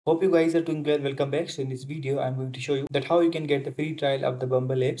Hope you guys are doing well. Welcome back. So in this video, I'm going to show you that how you can get the free trial of the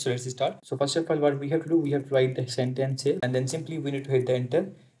Bumble app. So let's start. So first of all, what we have to do, we have to write the sentence here, and then simply we need to hit the enter.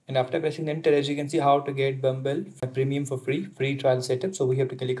 And after pressing the enter, as you can see, how to get Bumble premium for free trial setup. So we have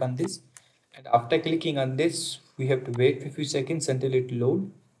to click on this, and after clicking on this, we have to wait for a few seconds until it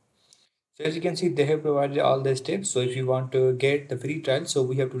load. So as you can see, they have provided all the steps. So if you want to get the free trial, so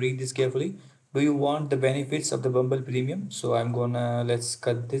we have to read this carefully. Do you want the benefits of the Bumble Premium? So I'm gonna, let's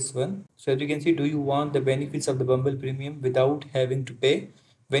cut this one. So as you can see, do you want the benefits of the Bumble Premium without having to pay?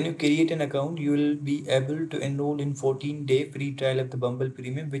 When you create an account, you will be able to enroll in 14-day free trial of the Bumble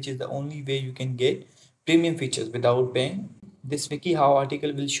Premium, which is the only way you can get premium features without paying. This WikiHow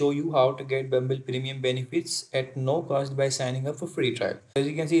article will show you how to get Bumble premium benefits at no cost by signing up for free trial. As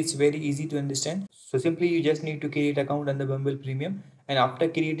you can see, it's very easy to understand. So simply you just need to create account on the Bumble premium, and after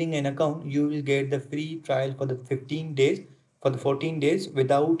creating an account, you will get the free trial for the 15 days, for the 14 days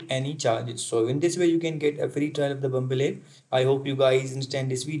without any charges. So in this way, you can get a free trial of the Bumble app. I hope you guys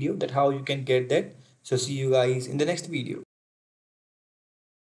understand this video that how you can get that. So see you guys in the next video.